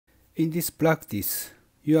In this practice,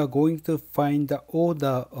 you are going to find the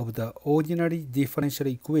order of the ordinary differential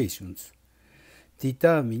equations.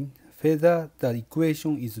 Determine whether the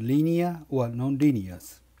equation is linear or nonlinear.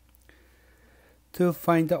 To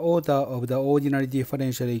find the order of the ordinary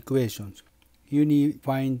differential equations, you need to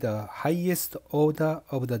find the highest order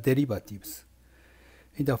of the derivatives.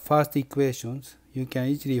 In the first equations, you can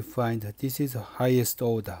easily find that this is the highest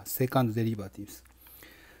order, second derivatives.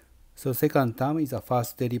 So second term is the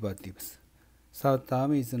first derivatives. Third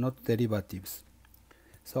term is not derivatives.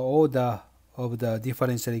 So order of the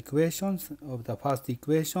differential equations of the first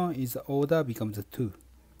equation is order becomes 2.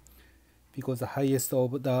 Because the highest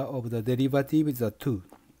order of the derivative is 2.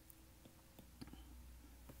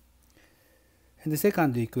 And the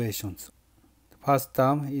second equations, the first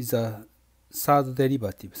term is the third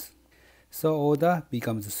derivatives. So order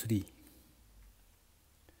becomes 3.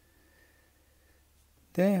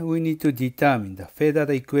 Then we need to determine whether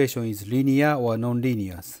the equation is linear or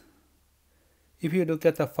nonlinear. If you look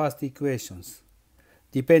at the first equations,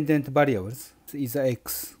 dependent variables is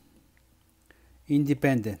x.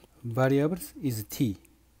 Independent variables is t.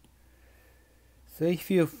 So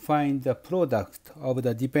if you find the product of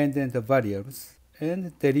the dependent variables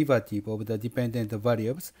and derivative of the dependent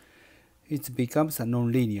variables, it becomes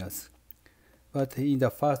nonlinear. But in the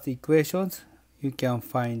first equations, you can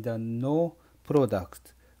find no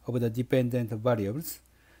product of the dependent variables,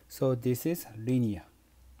 so this is linear.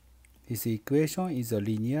 This equation is a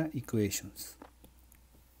linear equations.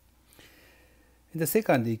 In the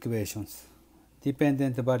second equations,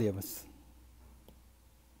 dependent variables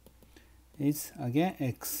is again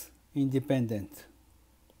x, independent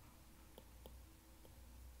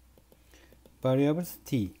variables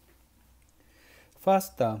t.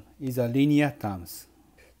 First term is a linear terms.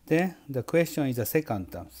 Then the question is the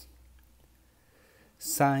second terms.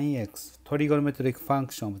 Sin x, trigonometric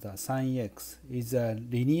function of the sin x is a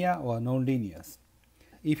linear or nonlinear.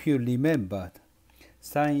 If you remember,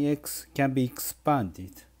 sin x can be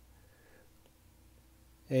expanded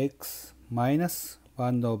x minus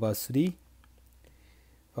 1 over 3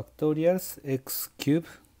 factorials x cube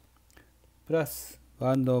plus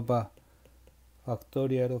 1 over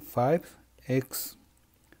factorial 5 x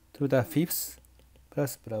to the fifth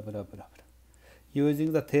plus blah blah blah blah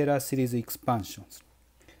using the Taylor series expansions.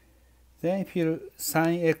 Then if your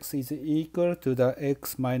sin x is equal to the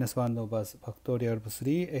x minus 1 over factorial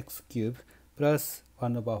 3 x cube plus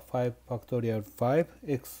 1 over 5 factorial 5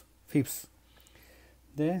 x fifth,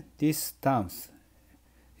 then this terms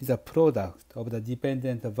is a product of the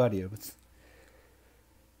dependent variables.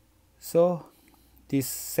 So this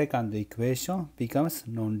second equation becomes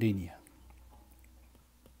nonlinear.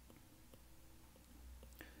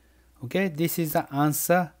 Okay, this is the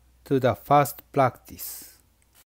answer to the first practice.